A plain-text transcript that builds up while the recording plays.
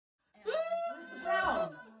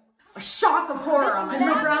a shock of horror on my There's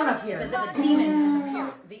no face. brown up here. It's as if a demon has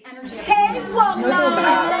appeared. The energy of Hey, the demon. woman!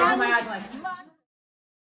 My eyes like,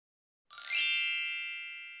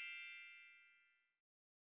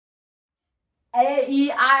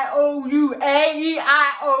 A-E-I-O-U,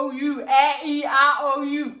 A-E-I-O-U,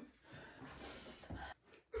 A-E-I-O-U.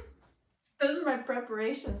 Those are my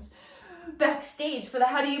preparations backstage for the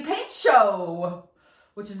How Do You Paint show,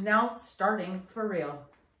 which is now starting for real.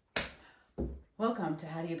 Welcome to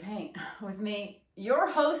How Do You Paint with me, your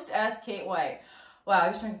host, S. Kate White. Wow, I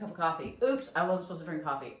just drank a cup of coffee. Oops, I wasn't supposed to drink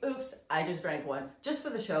coffee. Oops, I just drank one. Just for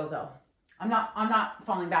the show though. I'm not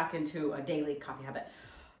falling back into a daily coffee habit.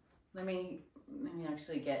 Let me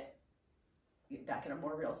actually get back in a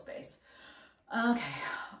more real space. Okay.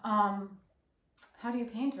 How do you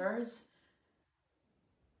painters?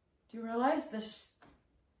 Do you realize this?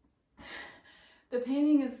 The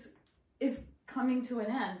painting is coming to an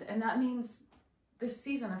end, and that means this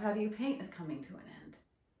season of How Do You Paint is coming to an end.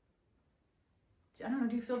 I don't know,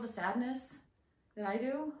 do you feel the sadness that I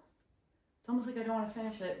do? It's almost like I don't want to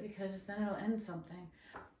finish it because then it'll end something.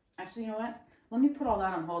 Actually, you know what? Let me put all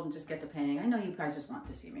that on hold and just get to painting. I know you guys just want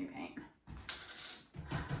to see me paint.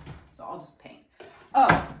 So I'll just paint.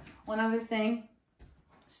 Oh, one other thing.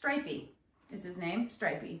 Stripey is his name.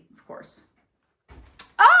 Stripey, of course.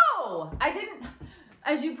 Oh, I didn't,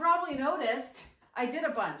 as you probably noticed, I did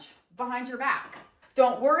a bunch behind your back.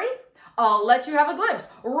 Don't worry, I'll let you have a glimpse.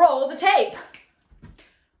 Roll the tape.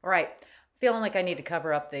 All right, feeling like I need to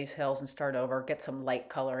cover up these hills and start over, get some light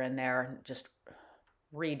color in there, and just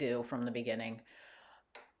redo from the beginning.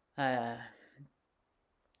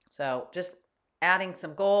 So just adding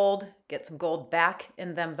some gold, get some gold back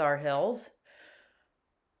in them thar hills,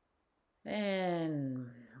 and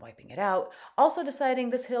wiping it out. Also deciding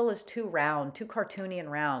this hill is too round, too cartoony and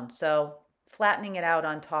round, so flattening it out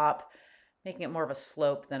on top, making it more of a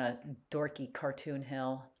slope than a dorky cartoon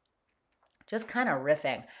hill. Just kind of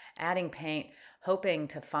riffing, adding paint, hoping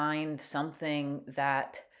to find something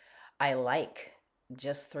that I like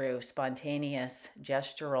just through spontaneous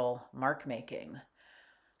gestural mark making,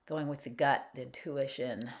 going with the gut, the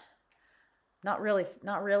intuition. Not really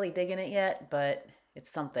digging it yet, but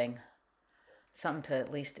it's something to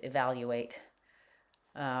at least evaluate.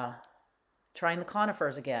 Trying the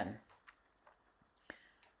conifers again.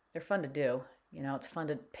 They're fun to do. You know, it's fun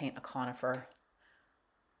to paint a conifer.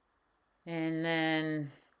 And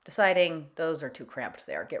then deciding those are too cramped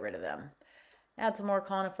there. Get rid of them. Add some more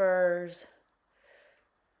conifers.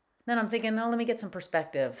 Then I'm thinking, oh, let me get some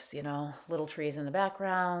perspectives. You know, little trees in the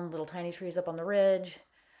background, little tiny trees up on the ridge,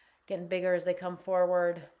 getting bigger as they come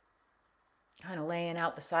forward. Kind of laying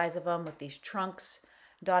out the size of them with these trunks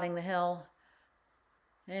dotting the hill.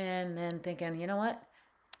 And then thinking, you know what?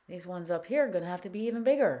 These ones up here are going to have to be even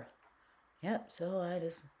bigger. Yep, so I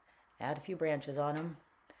just add a few branches on them.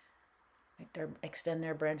 Extend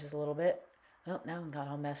their branches a little bit. Oh, now I got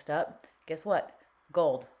all messed up. Guess what?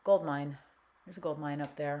 Gold mine. There's a gold mine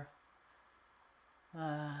up there.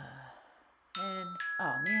 And,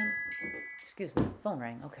 oh man, excuse me, phone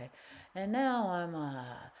rang, okay. And now I'm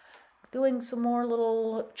doing some more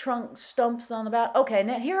little trunk stumps on the back. Okay, and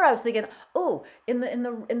then here I was thinking, oh, in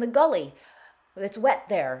the gully, it's wet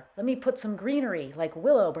there. Let me put some greenery, like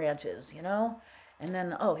willow branches, you know? And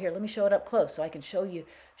then, oh, here, let me show it up close so I can show you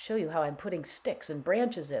how I'm putting sticks and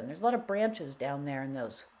branches in. There's a lot of branches down there in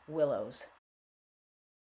those willows.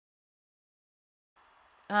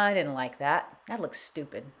 I didn't like that. That looks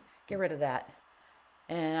stupid. Get rid of that.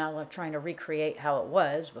 And now I'm trying to recreate how it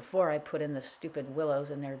was before I put in the stupid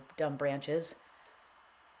willows and their dumb branches.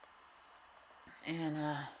 And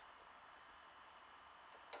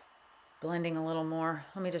blending a little more.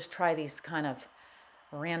 Let me just try these kind of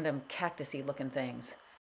random cactus-y looking things.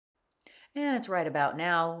 And it's right about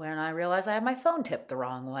now when I realize I have my phone tipped the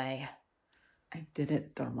wrong way. I did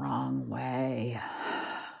it the wrong way.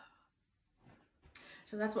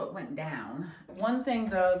 So that's what went down. One thing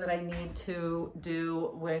though that I need to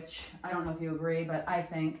do, which I don't know if you agree, but I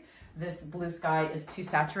think this blue sky is too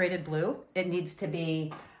saturated blue. It needs to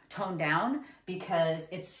be toned down because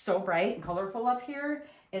it's so bright and colorful up here.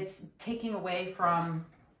 It's taking away from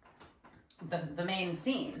the main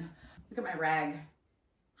scene. Look at my rag.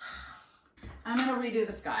 I'm gonna redo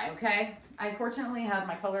the sky, okay? I fortunately have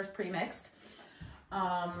my colors pre-mixed.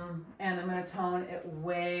 And I'm gonna tone it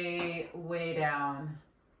way, way down.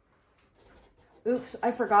 Oops,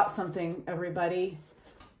 I forgot something, everybody.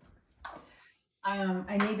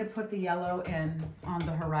 I need to put the yellow in on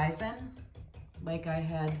the horizon, like I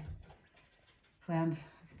had planned.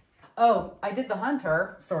 Oh, I did the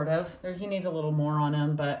hunter, sort of. He needs a little more on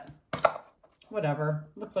him, but whatever.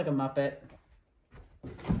 Looks like a Muppet.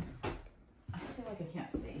 I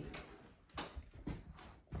can't see.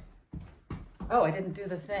 Oh, I didn't do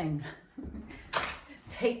the thing.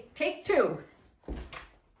 Take two.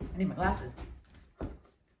 I need my glasses.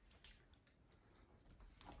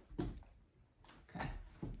 Okay.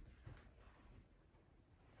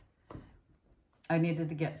 I needed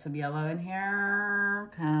to get some yellow in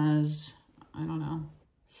here because, I don't know,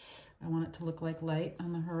 I want it to look like light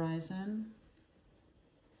on the horizon.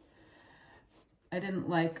 I didn't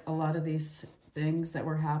like a lot of these things that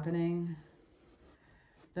were happening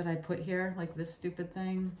that I put here, like this stupid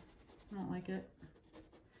thing. I don't like it.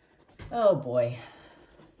 Oh boy,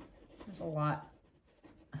 there's a lot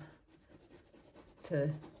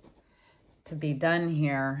to be done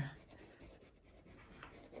here.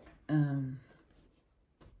 I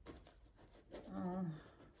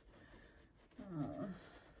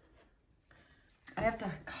have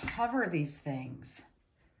to cover these things.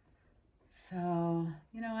 So,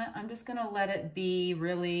 you know what? I'm just gonna let it be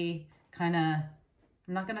really kind of,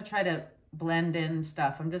 I'm not gonna try to blend in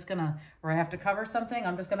stuff. I'm just gonna, where I have to cover something,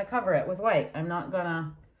 I'm just gonna cover it with white. I'm not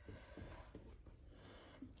gonna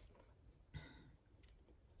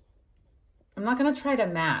try to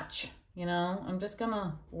match, you know? I'm just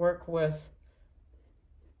gonna work with,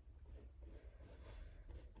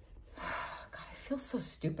 God, I feel so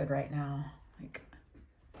stupid right now. Like,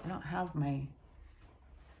 I don't have my,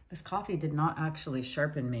 this coffee did not actually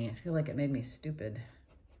sharpen me. I feel like it made me stupid.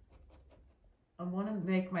 I want to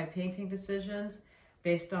make my painting decisions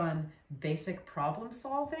based on basic problem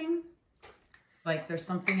solving. Like there's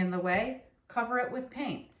something in the way, cover it with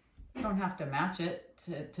paint. You don't have to match it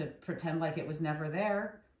to pretend like it was never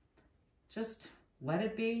there. Just let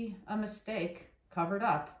it be a mistake covered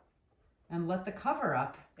up, and let the cover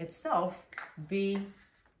up itself be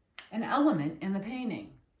an element in the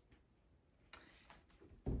painting.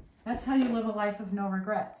 That's how you live a life of no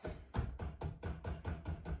regrets.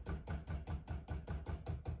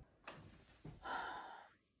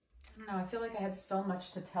 No, I feel like I had so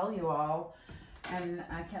much to tell you all, and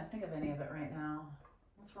I can't think of any of it right now.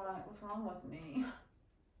 What's wrong with me?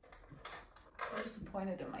 I'm so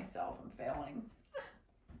disappointed in myself. I'm failing.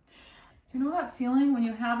 Do you know that feeling when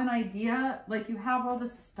you have an idea, like you have all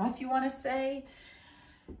this stuff you want to say,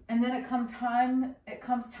 and then it comes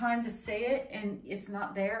time to say it and it's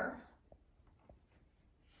not there?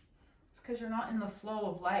 It's because you're not in the flow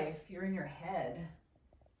of life. You're in your head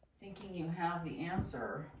thinking you have the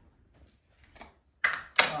answer.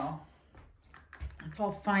 Well, it's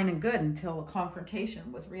all fine and good until a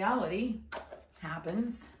confrontation with reality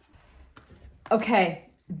happens. Okay,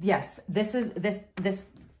 yes, this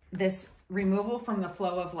removal from the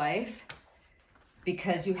flow of life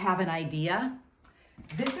because you have an idea.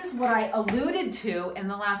 This is what I alluded to in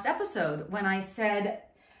the last episode when I said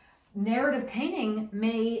narrative painting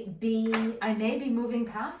I may be moving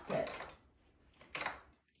past it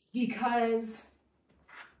because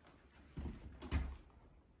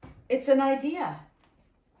it's an idea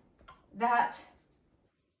that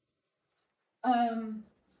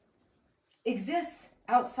exists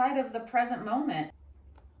outside of the present moment.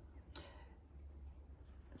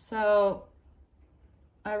 So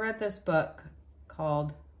I read this book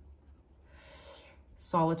called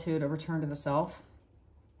Solitude, A Return to the Self.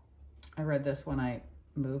 I read this when I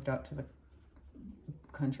moved out to the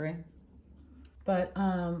country. But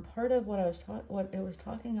part of what it was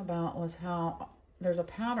talking about was how there's a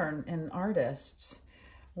pattern in artists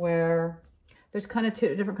where there's kind of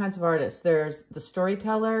two different kinds of artists. There's the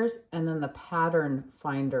storytellers and then the pattern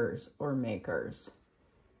finders or makers.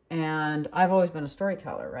 And I've always been a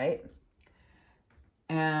storyteller, right?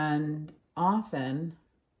 And often,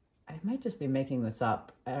 I might just be making this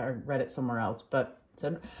up. I read it somewhere else, but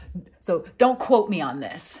so don't quote me on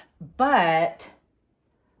this. But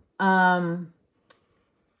in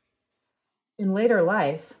later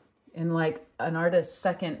life, in like an artist's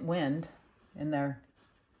second wind, in their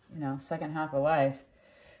second half of life,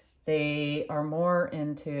 they are more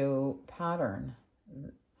into pattern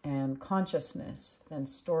and consciousness than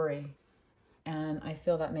story. And I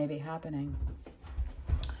feel that may be happening.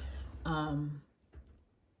 For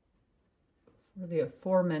the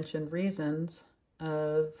aforementioned reasons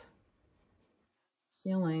of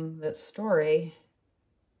feeling that story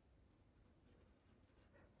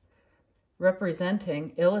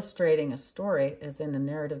illustrating a story as in a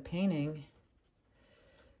narrative painting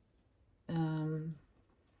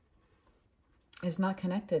is not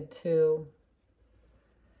connected to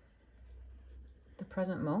the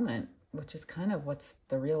present moment, which is kind of what's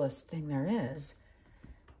the realest thing there is.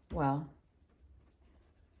 Well,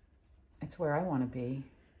 it's where I want to be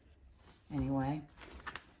anyway.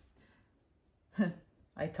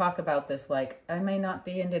 I I talk about this like I may not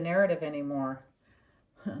be into narrative anymore.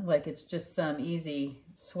 Like it's just some easy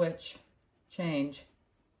switch change.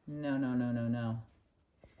 No, no, no, no, no.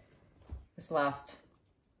 This last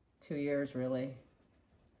 2 years, really.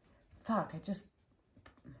 Fuck, I just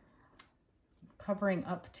covering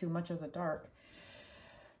up too much of the dark.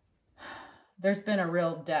 There's been a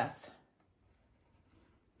real death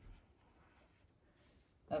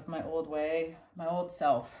of my old way, my old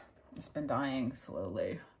self. It's been dying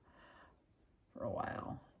slowly for a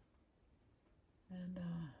while. And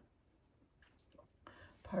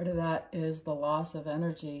part of that is the loss of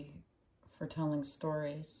energy for telling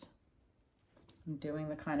stories and doing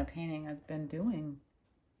the kind of painting I've been doing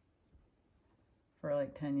for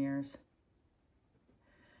like 10 years.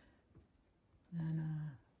 And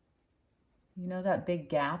you know that big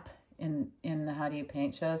gap in the How Do You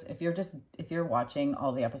Paint shows? If you're watching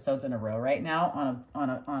all the episodes in a row right now on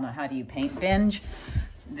a How Do You Paint binge,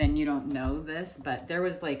 then you don't know this, but there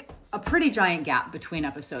was like a pretty giant gap between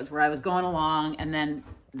episodes where I was going along and then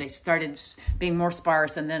they started being more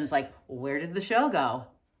sparse, and then it's like, where did the show go?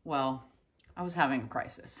 Well, I was having a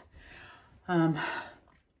crisis. Majorly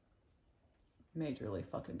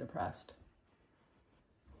fucking depressed.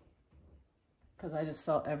 Because I just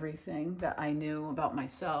felt everything that I knew about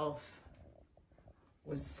myself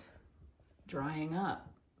was drying up.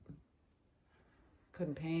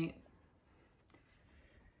 Couldn't paint.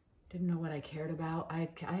 Didn't know what I cared about. I'm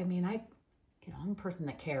a person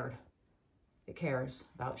that cared. It cares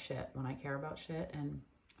about shit when I care about shit, and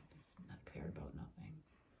I not cared about nothing.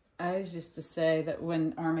 I was just to say that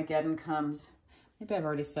when Armageddon comes, maybe I've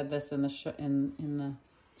already said this in the show,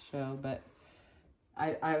 but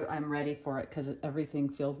I'm ready for it because everything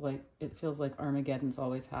feels like Armageddon's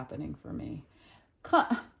always happening for me.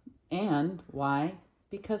 And why?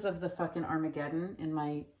 Because of the fucking Armageddon in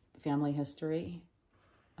my family history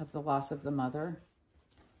of the loss of the mother.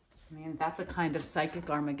 I mean, that's a kind of psychic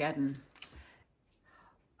Armageddon.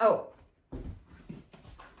 Oh,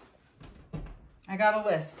 I got a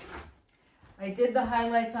list. I did the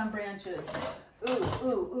highlights on branches.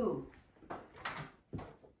 Ooh. I'm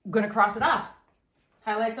gonna cross it off.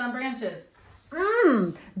 Highlights on branches.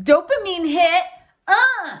 Dopamine hit.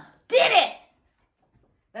 Did it.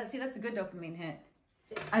 That's a good dopamine hit.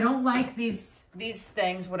 I don't like these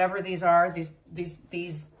things, whatever these are,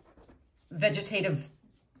 these vegetative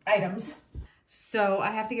items. So I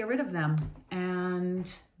have to get rid of them. And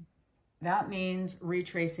that means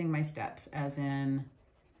retracing my steps, as in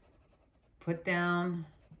put down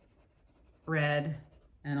red,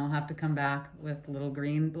 and I'll have to come back with little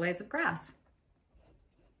green blades of grass.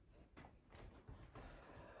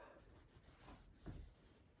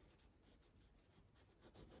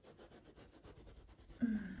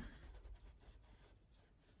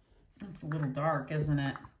 It's a little dark, isn't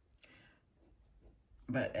it?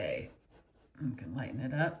 But hey, I can lighten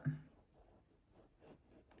it up.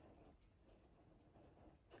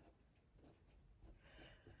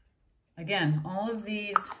 Again, all of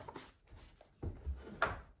these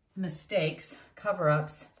mistakes,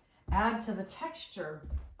 cover-ups, add to the texture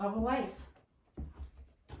of a life.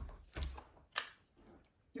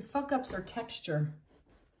 Your fuck-ups are texture,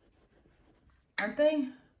 aren't they?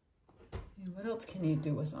 What else can you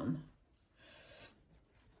do with them?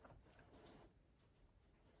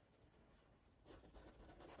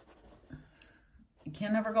 You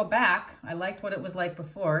can never go back. I liked what it was like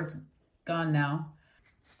before. It's gone now.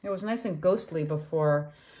 It was nice and ghostly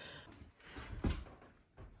before.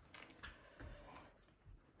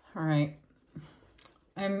 All right.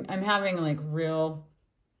 I'm having like real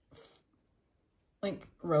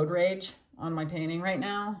road rage on my painting right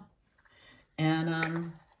now.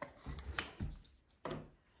 And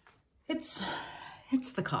it's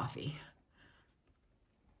the coffee.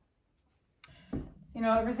 You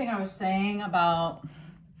know, everything I was saying about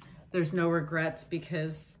there's no regrets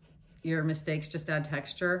because your mistakes just add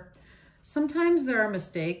texture. Sometimes there are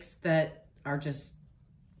mistakes that are just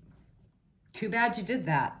too bad you did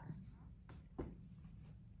that.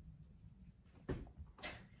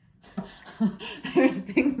 There's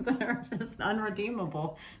things that are just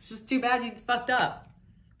unredeemable. It's just too bad you fucked up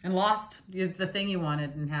and lost the thing you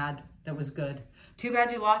wanted and had that was good. Too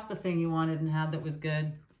bad you lost the thing you wanted and had that was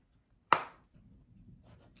good.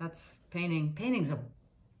 That's painting. Painting's a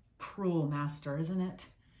cruel master, isn't it?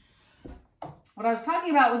 What I was talking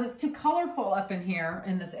about was it's too colorful up in here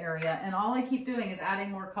in this area, and all I keep doing is adding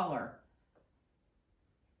more color.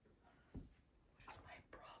 What's my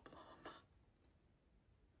problem?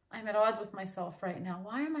 I'm at odds with myself right now.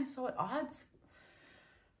 Why am I so at odds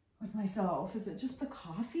with myself? Is it just the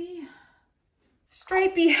coffee?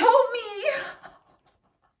 Stripey, help me!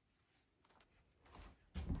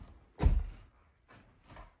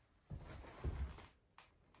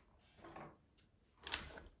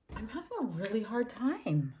 a really hard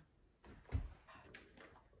time.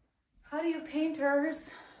 How do you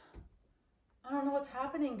painters? I don't know what's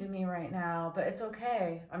happening to me right now, but it's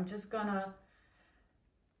okay. I'm just gonna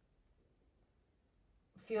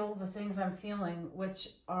feel the things I'm feeling, which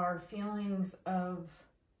are feelings of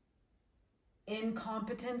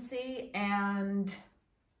incompetency and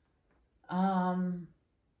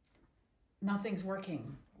nothing's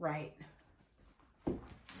working right.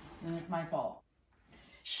 And it's my fault.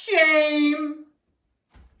 Shame!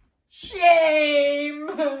 Shame!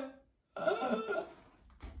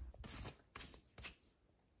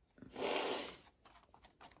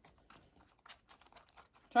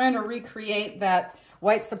 Trying to recreate that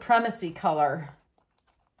white supremacy color.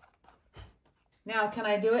 Now, can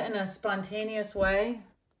I do it in a spontaneous way,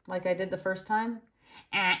 like I did the first time?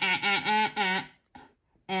 It's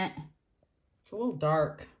a little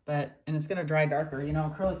dark, and it's gonna dry darker. You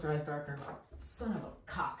know, acrylic dries darker. Son of a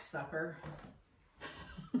cocksucker.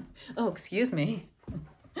 Oh, excuse me.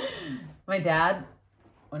 My dad,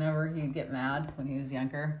 whenever he'd get mad when he was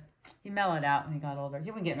younger, he mellowed out when he got older. He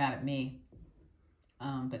wouldn't get mad at me.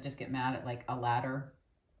 But just get mad at like a ladder.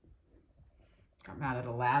 Got mad at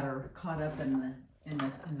a ladder, caught up in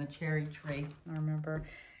the cherry tree. I remember,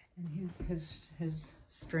 and his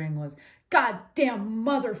string was, "Goddamn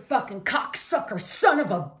motherfucking cocksucker, son of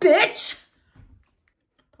a bitch."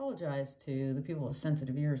 Apologize to the people with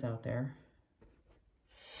sensitive ears out there.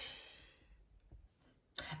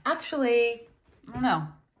 Actually, I don't know.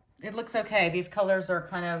 It looks okay. These colors are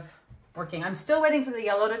kind of working. I'm still waiting for the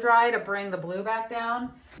yellow to dry to bring the blue back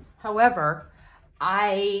down. However,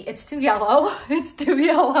 it's too yellow. It's too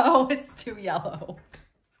yellow. It's too yellow.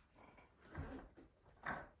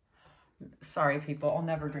 Sorry, people. I'll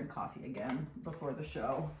never drink coffee again before the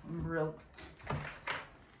show.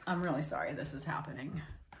 I'm really sorry this is happening.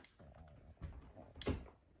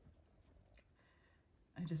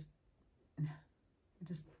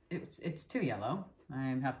 It's too yellow.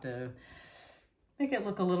 I have to make it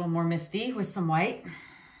look a little more misty with some white.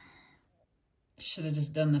 Should have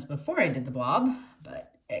just done this before I did the blob,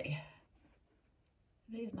 but hey,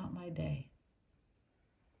 today's not my day.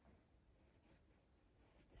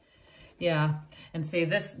 Yeah, and see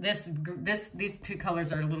these two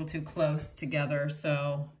colors are a little too close together,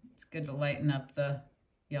 so it's good to lighten up the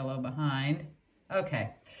yellow behind.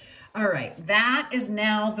 Okay, all right, that is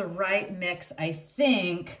now the right mix, I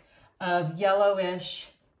think, of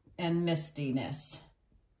yellowish and mistiness.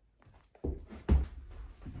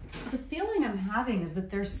 The feeling I'm having is that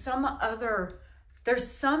there's some other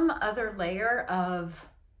layer of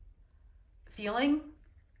feeling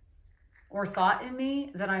or thought in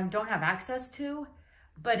me that I don't have access to,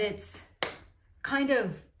 but it's kind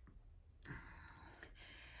of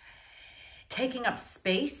taking up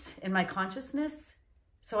space in my consciousness,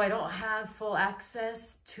 so I don't have full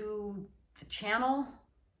access to the channel.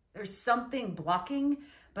 There's something blocking,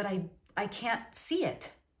 but I can't see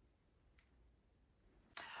it.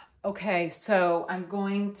 Okay, so I'm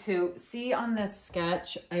going to see on this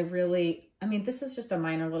sketch, I mean, this is just a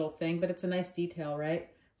minor little thing, but it's a nice detail, right?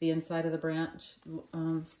 The inside of the branch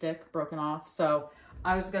stick broken off. So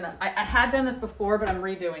I had done this before, but I'm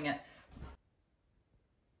redoing it.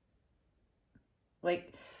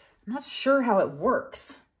 Like, I'm not sure how it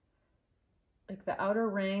works. Like the outer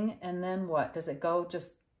ring, and then what? Does it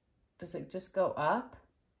just go up?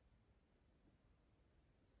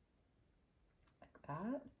 Like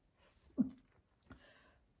that?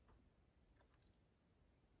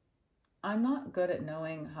 I'm not good at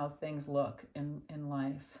knowing how things look in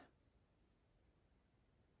life.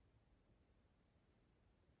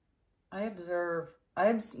 I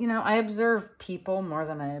observe people more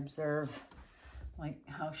than I observe like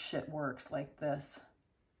how shit works like this.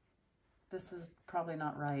 This is probably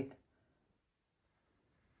not right.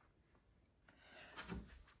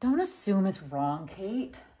 Don't assume it's wrong,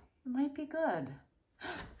 Kate. It might be good.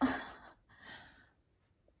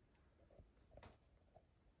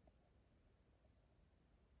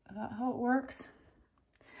 Is that how it works?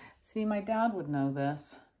 See, my dad would know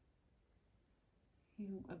this.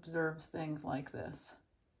 He observes things like this.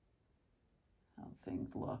 How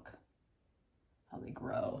things look. How they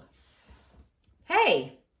grow.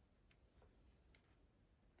 Hey!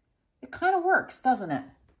 It kind of works, doesn't it?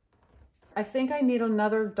 I think I need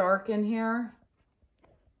another dark in here.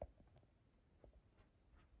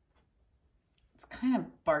 It's kind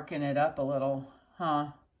of barking it up a little, huh?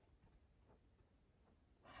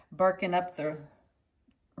 Barking up the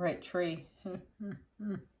right tree.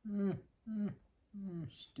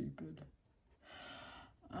 Stupid.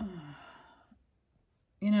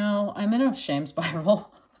 You know, I'm in a shame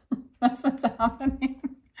spiral. That's what's happening.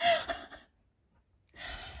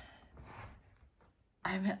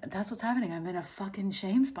 that's what's happening. I'm in a fucking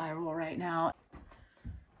shame spiral right now.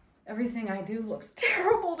 Everything I do looks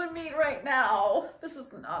terrible to me right now. This is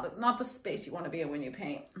not the space you want to be in when you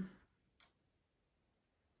paint.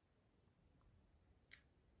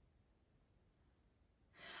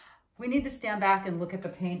 We need to stand back and look at the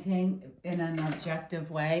painting in an objective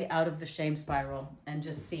way, out of the shame spiral, and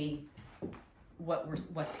just see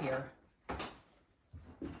what's here.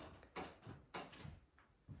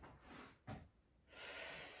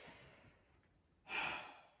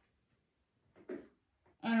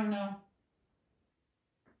 I don't know.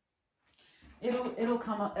 It'll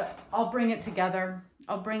come up. I'll bring it together.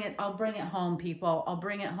 I'll bring it home, people. I'll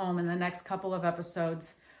bring it home in the next couple of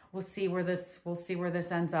episodes. We'll see where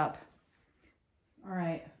this ends up. All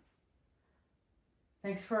right.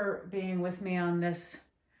 Thanks for being with me on this.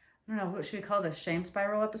 I don't know, what should we call this? Shame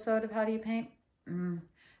spiral episode of How Do You Paint?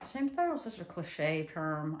 Shame spiral is such a cliche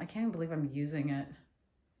term. I can't even believe I'm using it.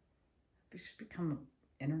 I should become an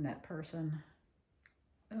internet person.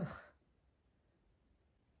 Ugh.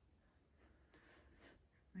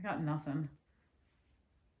 I got nothing.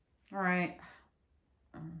 All right.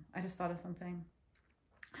 I just thought of something.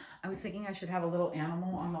 I was thinking I should have a little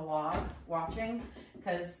animal on the log watching,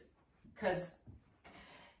 because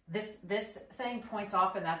this thing points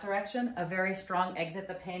off in that direction, a very strong exit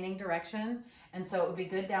the painting direction. And so it would be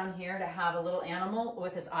good down here to have a little animal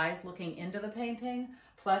with his eyes looking into the painting,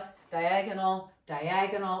 plus diagonal,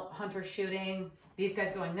 hunter shooting, these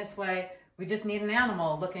guys going this way. We just need an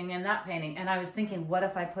animal looking in that painting. And I was thinking, what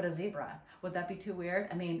if I put a zebra? Would that be too weird?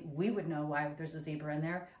 I mean, we would know why there's a zebra in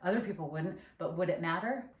there. Other people wouldn't, but would it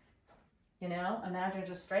matter? You know, imagine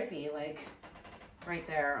just Stripey, like, right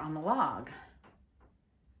there on the log.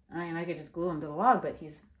 I mean, I could just glue him to the log, but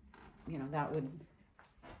he's, you know, that would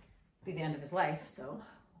be the end of his life, so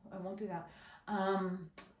I won't do that.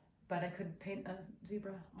 But I could paint a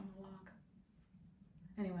zebra on the log.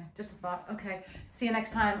 Anyway, just a thought. Okay, see you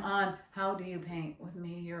next time on How Do You Paint with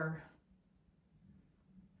me, your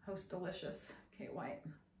host delicious, Kate White.